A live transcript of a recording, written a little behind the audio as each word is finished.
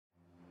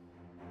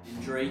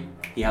injury,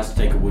 he has to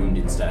take a wound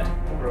instead.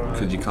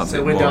 Because you can't So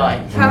take we're more.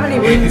 dying. How many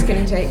wounds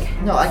can you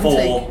take? No, I can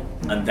 4,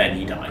 and then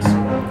he dies.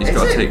 He's take...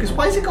 got to Is it? take... Because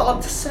why has it got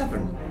up to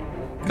 7?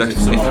 If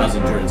someone has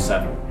endurance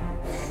 7,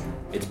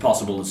 it's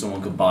possible that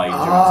someone could buy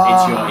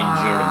endurance. It's your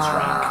endurance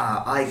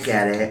rank. I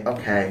get it.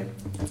 Okay.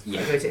 Yeah.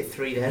 I'm going to take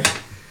 3 then.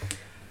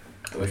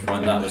 At which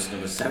point that was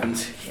number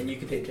 70. And you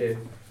can take 2.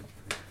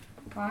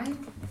 5.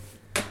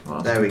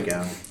 There we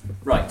go.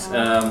 Right,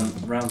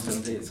 round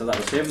 17. So that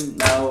was him.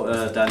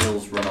 Now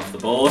Daniel's run off the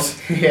board.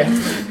 Yeah.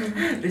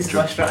 This is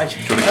my strategy.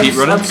 Do you want to keep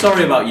running? I'm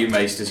sorry about you,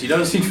 Maesters. You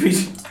don't seem to be.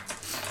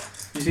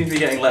 You seem to be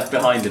getting left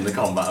behind in the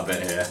combat a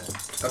bit here.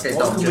 Okay,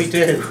 What Dom, can we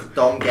do?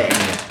 Dom, get in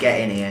here. Get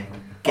in here.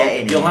 Get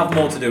in You'll here. have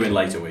more to do in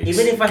later weeks.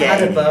 Even if I Get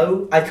had a in.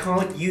 bow, I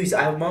can't use it.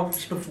 I have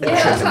multiple before.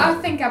 Yeah, that's what I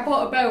think. I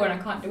bought a bow and I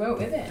can't do it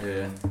with it.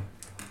 Yeah.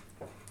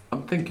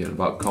 I'm thinking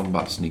about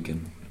combat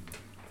sneaking.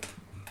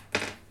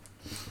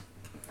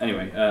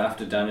 Anyway,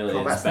 after Daniel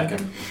Combat it's Becca.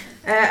 sneaking?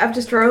 I've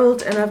just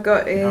rolled and I've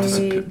got a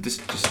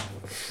Just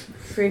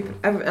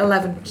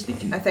 11,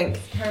 sneaking I think.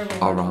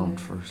 Terrible.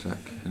 around for a sec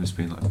and it's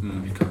been like,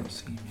 you can't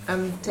see me.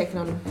 I'm taking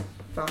on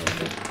value.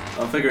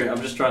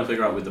 I'm just trying to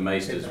figure out with the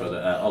Maesters whether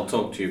I'll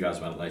talk to you guys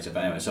about it later.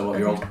 But anyway, so what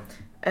you rolled?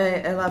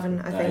 11,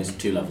 I That think. is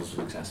 2 levels of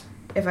success.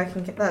 If I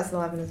can get that's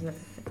 11, isn't it?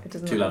 It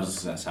doesn't. 2 levels of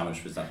success. How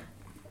much was that?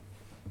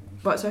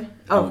 What? Sorry.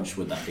 How Oh, much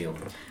would that deal?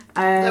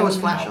 There was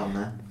flash on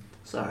there.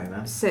 Sorry,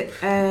 man.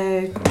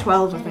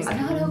 12, I think. It's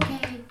not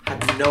okay.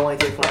 Had no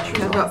idea flash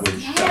was I've on. got-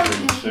 With Yeah,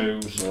 7 okay.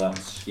 2, so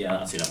that's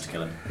enough to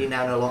kill him. He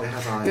now no longer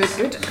has eyes.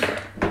 Good.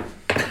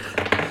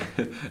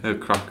 A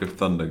crack of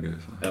thunder goes.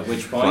 At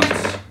which point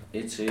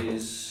it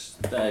is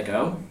there you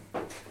go.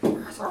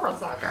 Where's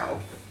that go?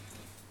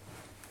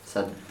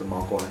 Said the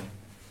Mogwai.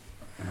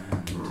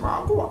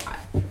 Mogwai.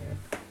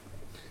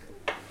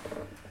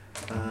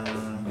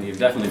 Well, you've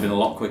definitely been a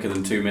lot quicker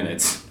than 2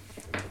 minutes.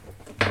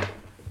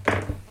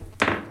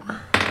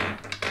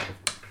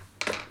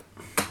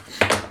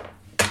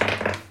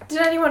 Did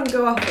anyone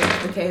go off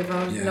into the cave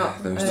or Yeah,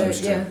 not? there was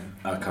those two. Yeah.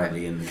 Are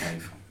currently in the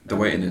cave. The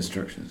waiting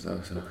instructions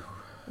though, so.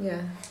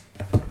 Yeah.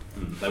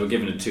 They were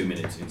given a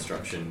 2-minute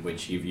instruction,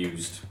 which you've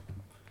used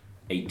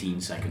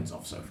 18 seconds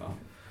of so far.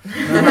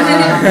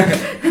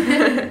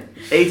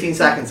 18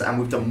 seconds and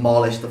we've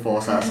demolished the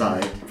force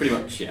outside. Pretty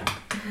much, yeah.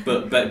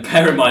 But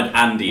bear in mind,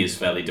 Andy is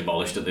fairly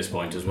demolished at this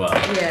point as well.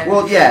 Yeah.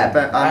 Well, yeah,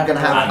 but I'm gonna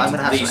have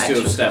And these some two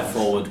have extra stepped stuff.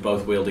 forward,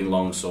 both wielding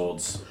long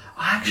swords,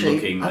 Actually,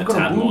 looking I've a got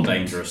tad a more wound.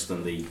 dangerous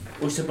than the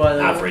Also, by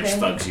the average okay.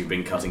 thugs you've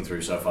been cutting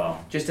through so far.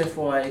 just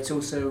FYI, it's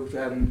also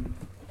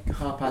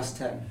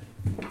 10:30.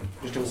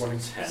 Just a warning.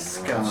 10, right.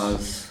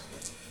 Scars.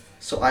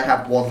 So I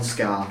have 1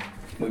 scar.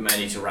 We may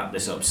need to wrap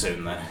this up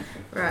soon then.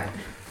 Right.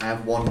 I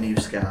have 1 new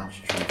scar.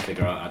 Trying to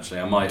figure out,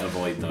 actually, I might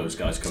avoid those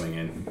guys coming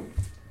in.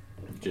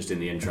 Just in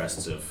the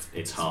interests of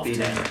it's half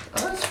Speeding. 10. Oh,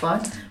 that's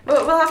fine.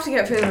 Well, we'll have to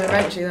get through them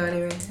eventually, though.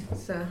 Anyway.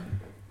 So.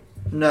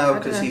 No, I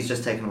because dunno. he's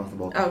just taken them off the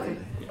board. Oh, okay.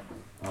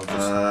 I'll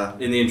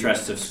just, in the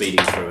interests of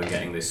speeding through and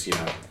getting this,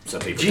 so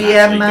people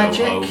GM can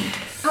actually magic. go home.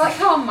 I like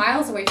how I'm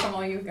miles away from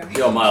all you guys.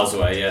 You're miles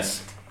away,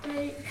 yes.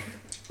 Right.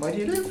 Where do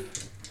you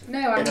live? No,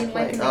 I In a mean like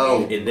place. in the Oh.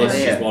 game. In this,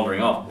 yeah. she's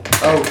wandering off.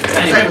 Oh,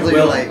 technically we'll-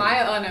 you're like...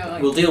 Oh no,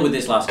 like We'll deal with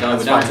this last guy.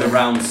 That's We're down fine. to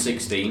round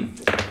 16,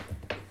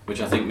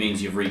 which I think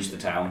means you've reached the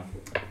town.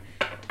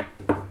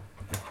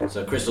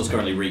 So Crystal's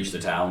currently reached the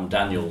town.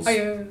 Daniel's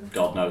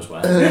God knows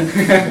where.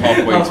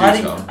 Halfway I'm to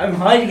hiding, town. I'm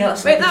hiding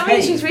outside Wait, the that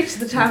means cave. she's reached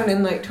the town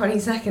in like 20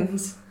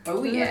 seconds.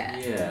 oh yeah.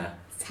 Yeah.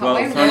 That's how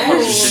I thank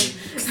roll.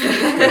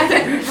 you.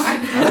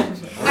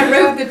 I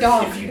rode the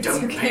dog. If you It's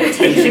don't okay. pay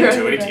attention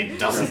to it, it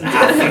doesn't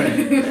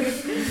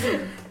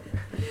happen.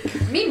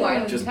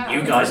 Meanwhile, Just in town.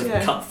 you guys have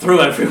Yeah. cut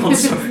through everyone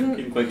so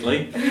fucking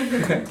quickly.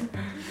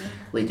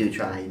 We do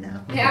try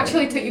now. It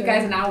actually took you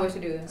guys an hour to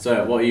do this.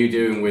 So what are you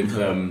doing with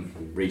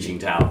reaching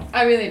town?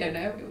 I really don't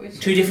know. It was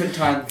 2 different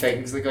time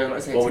things that go on at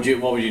the same What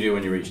would you do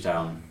when you reach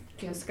town?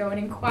 just go and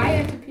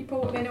inquire to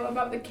people what they know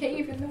about the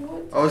cave in the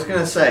woods. I was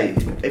going to say,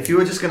 if you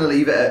were just going to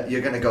leave it at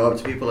you're going to go up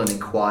to people and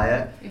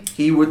inquire,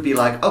 he would be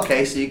like,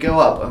 okay, so you go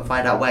up and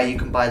find out where you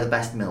can buy the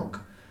best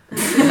milk.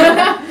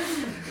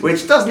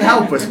 Which doesn't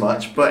help us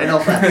much, but in all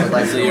fairness, I'd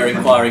like So to you're know.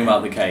 inquiring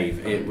about the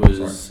cave. It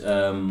was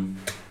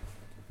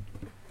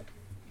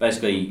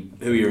basically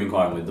who you're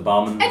inquiring with. The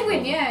barman.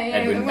 Edwin, yeah.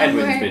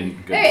 Edwin's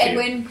been good. Hey, to you.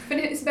 Edwin.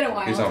 It's been a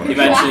while. He's on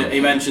He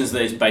mentions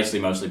that it's basically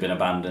mostly been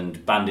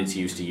abandoned. Bandits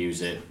used to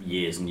use it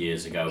years and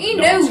years ago. He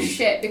but no knows one's used-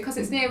 shit because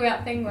it's near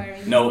that thing where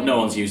he's No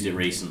one's used it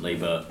recently,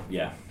 but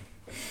yeah.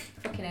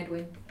 Fucking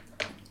Edwin.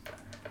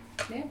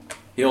 Yeah.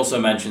 He also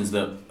mentions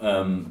that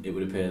it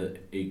would appear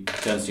that he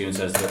turns to you and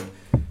says that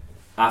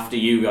after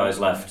you guys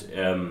left,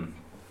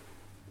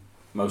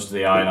 most of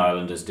the Iron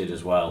Islanders did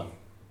as well.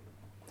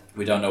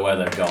 We don't know where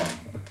they've gone.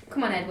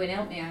 Come on, Edwin,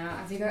 help me out.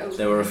 Has he got?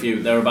 There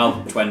were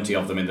about 20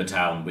 of them in the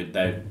town, but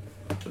they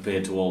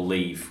appeared to all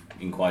leave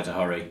in quite a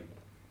hurry.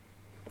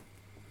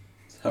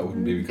 That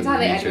wouldn't be because Tell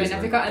of it, the Edwin. leeches,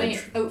 Have you though. got any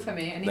oat for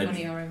me? Any they-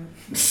 money or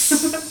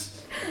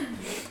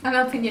I'm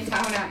helping your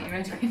town out here,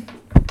 Edwin.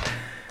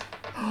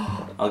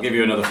 I'll give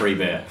you another free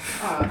beer.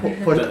 Oh,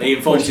 okay. But he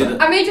informs you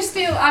that I may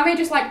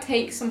just like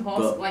take some horse,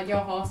 But like your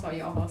horse or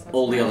your horse.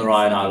 all the other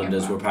Iron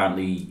Islanders were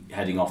apparently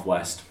heading off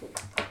west.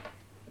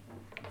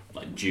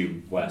 Like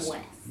due west.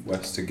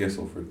 West to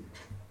Gisselford.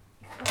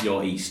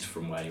 You're east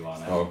from where you are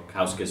now. Oh.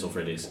 House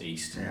Gisselford is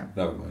east. Yeah.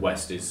 Never mind.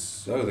 West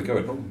is... Oh, they're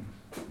going home.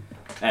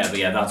 But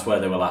yeah, that's where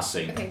they were last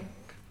seen. Okay.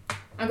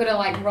 I'm gonna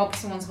like rob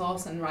someone's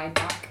horse and ride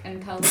back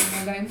and tell them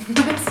we're going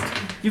west.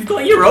 You've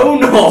got your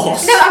own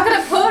horse! No, I've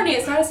got a pony.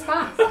 It's not as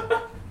fast.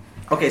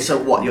 Okay, so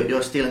what?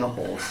 You're stealing a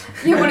horse?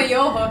 You're one of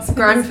your horses.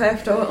 Grand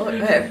Theft Auto.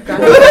 Grand Theft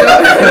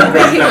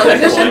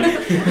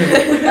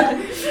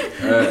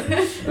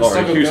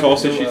Laurie, whose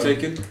horse is she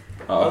taking?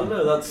 Oh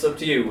no, that's up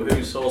to you.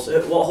 Whose horse?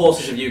 What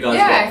horses have you guys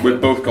Yeah. got?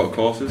 We've both got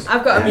courses.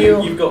 I've got a Yeah.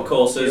 mule. You've got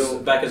coursers. Mule.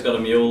 Becca's got a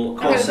mule.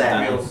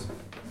 Corsair.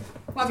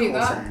 What have you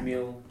got?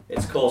 Mule.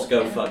 It's course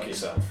go fuck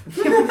yourself.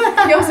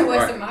 Yours are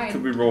worse than Could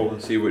mine. we roll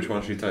and see which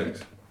one she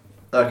takes?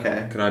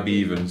 Okay. Can I be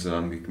evens and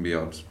Andy can be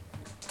odds?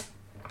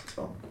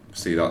 So,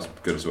 See, that's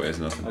good as it is,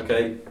 nothing.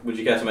 Okay, would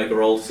you care to make a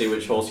roll to see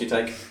which horse you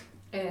take?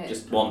 Uh,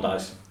 Just one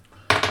dice.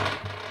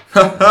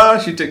 Haha,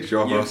 she takes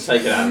your You've horse.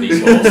 taken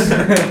Andy's horse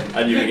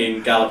and you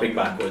begin galloping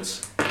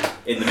backwards.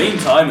 In the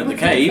meantime, at the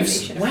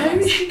caves, where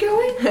is she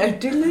going?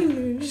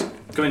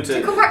 going to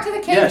to... come back to the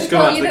cave. Yeah, to she's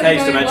tell going back to you the that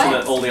caves we're to going mention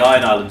west. that all the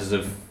Iron Islanders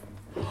have...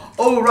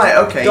 Oh, right,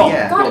 okay, Dom.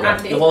 yeah. God, Go on.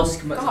 Andy. The horse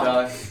come back to God.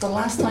 die. The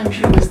last time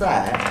she was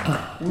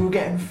there, we were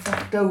getting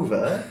fucked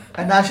over,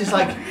 and now she's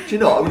like, do you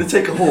know what, I'm going to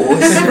take a horse,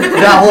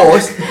 that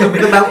horse, I'm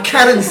going to mount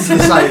cannons to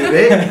the side of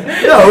it.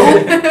 No,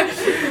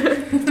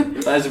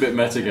 That is a bit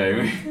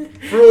metagaming.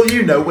 for all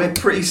you know, we're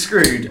pretty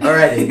screwed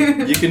already.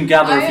 You can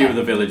gather Oh, a few yeah. of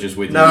the villagers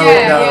with No, you.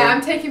 Yeah, I'm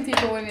taking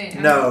people with me.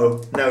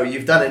 No,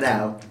 you've done it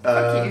now.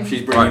 Fuck you.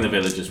 She's bringing the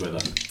villagers with her.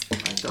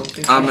 I don't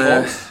think I'm,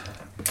 she's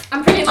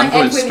I'm pretty like I'm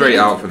going Ed with straight you.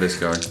 out for this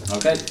guy.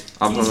 Okay.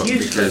 I'm He's not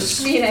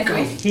useless. because Me and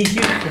Edwin. He's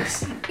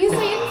useless. He's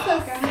the info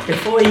guy.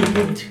 Before he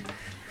could.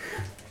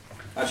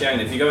 Actually, hang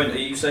on, if you go in, are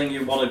you saying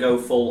you want to go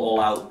full all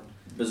out?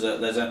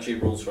 There's actually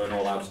rules for an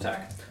all out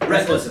attack.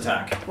 Reckless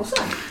attack. What's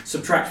that?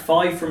 Subtract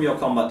 5 from your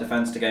combat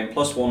defense to gain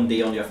plus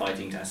 1d on your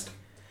fighting test.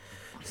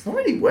 It's not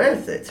really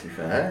worth it, to be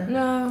fair.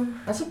 No.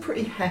 That's a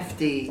pretty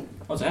hefty...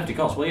 Oh, it's a hefty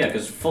cost. Well, yeah,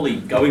 because fully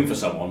going for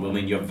someone will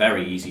mean you're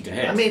very easy to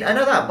hit. I mean, I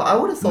know that, but I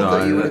would have thought No,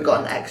 that you would no. have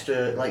got an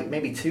extra, like,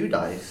 maybe 2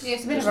 dice. Yeah,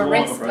 it's a bit Just of a the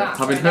one, risk. afraid. That.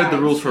 Having for heard the guys.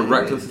 rules for a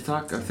reckless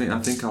attack, I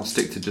think I'll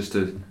stick to just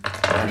a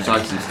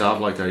precisely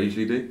stab like I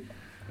usually do.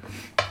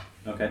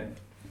 Okay.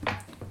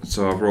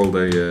 So I've rolled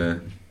a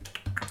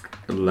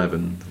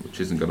 11, which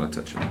isn't going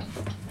to touch him.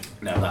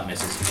 No, that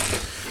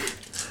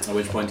misses. At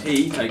which point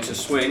he takes a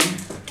swing.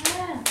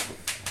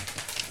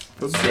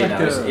 See, now,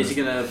 is he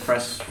going to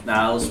press... Nah,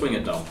 I'll swing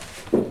at Dom.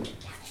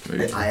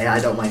 I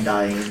don't mind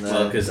dying in the...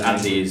 Well, because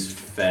Andy is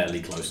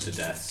fairly close to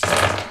death.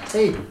 So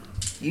Hey,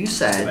 you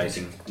said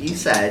debating.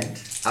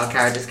 our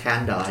characters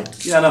can die.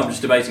 Yeah, no, I'm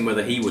just debating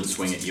whether he would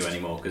swing at you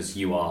anymore, because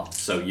you are.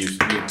 So you've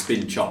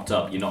been chopped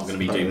up. You're not going to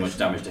be doing much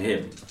damage to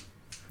him.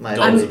 My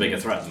Dom's a bigger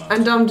threat at the moment.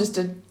 And Dom just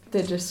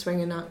did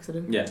swing an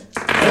accident. Yeah,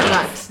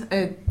 That's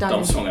Dom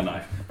damage. swung a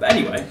knife. But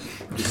anyway,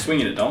 he's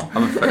swinging at Dom.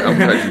 I'm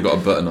effectively got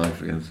a butter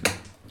knife against it.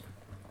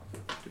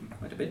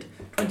 Wait a bit.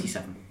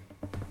 27.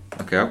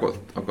 Okay, I've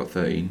got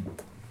 13.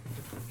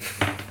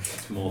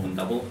 It's more than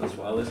double as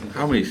well, isn't it?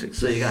 How many sixes?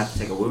 So you're going to have to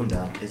take a wound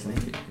out,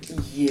 isn't it?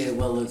 Yeah,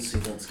 well, let's see.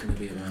 That's going to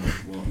be about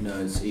what?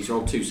 No, he's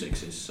rolled 2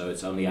 6s, so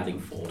it's only adding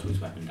 4 to his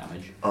weapon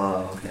damage,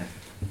 Oh, okay.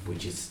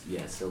 which is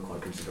still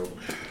quite considerable.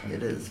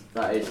 It is.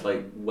 That is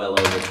like well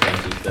over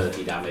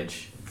 20-30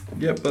 damage.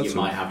 Yep, that's You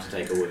might have to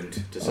take a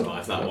wound to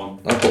survive that one.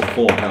 I've got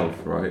 4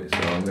 health, right? So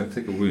I'm going to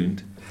take a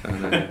wound.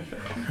 And then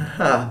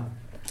Huh.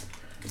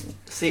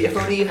 See, if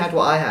only you had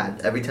what I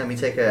had every time you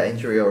take an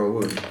injury or a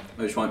wound.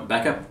 Which one?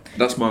 Becca?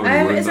 that's my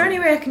wound. Is there any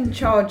way I can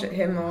charge at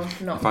him or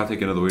not? If I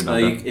take another wound,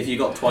 I'm dead. If you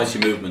got twice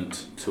your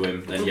movement to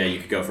him, then yeah, you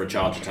could go for a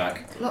charge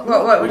attack. What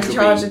would Which a would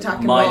charge be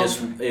attack minus,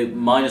 involve?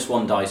 minus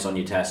 1 dice on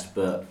your test,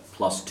 but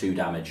plus 2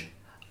 damage.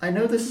 I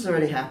know this has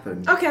already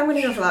happened, Okay, I'm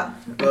gonna go for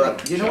that.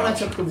 but you know when I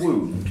took the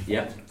wound,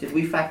 Yep. did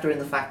we factor in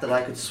the fact that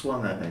I could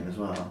swung at him as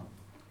well?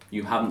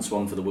 You haven't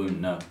swung for the wound,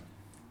 no.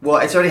 Well,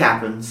 it's already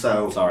happened,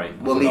 so Sorry. I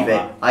we'll leave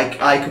forgot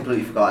it. I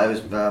completely forgot. It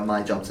was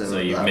my job to... that. So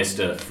you missed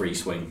a free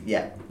swing.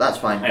 Yeah, that's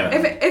fine.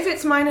 Anyway. If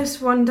it's minus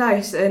 1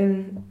 dice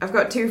and I've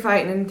got 2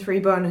 fighting and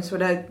 3 bonus,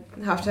 would I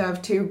have to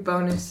have 2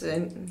 bonus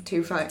and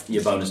 2 fight?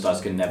 Your bonus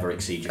dice can never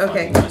exceed your Okay,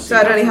 fighting dice. so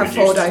you I'd only to have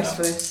reduce 4 it dice down.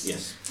 for this.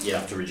 Yes, you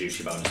have to reduce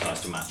your bonus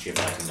dice to match your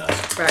fighting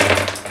dice.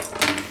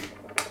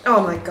 Right.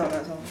 Oh my god,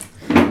 that's all.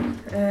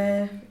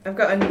 I've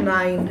got a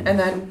 9, and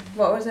then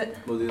what was it?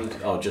 Well, the other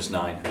oh, just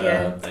 9.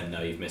 Yeah. Then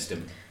no, you've missed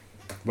him.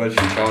 Where does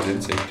she charge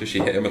into? Does she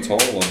hit him at all,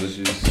 or does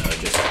she just... No,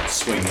 just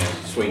swing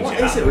What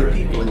your is it hammer with and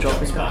people he and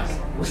dropping drops back.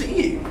 dice? Was it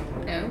you?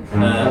 No.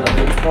 At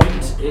which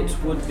point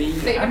it would be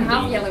They even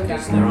have Andy, yellow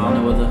because dice. there are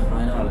no other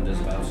Iron Islanders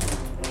about.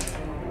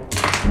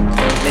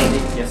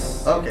 Me?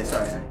 Yes. Okay,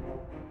 sorry.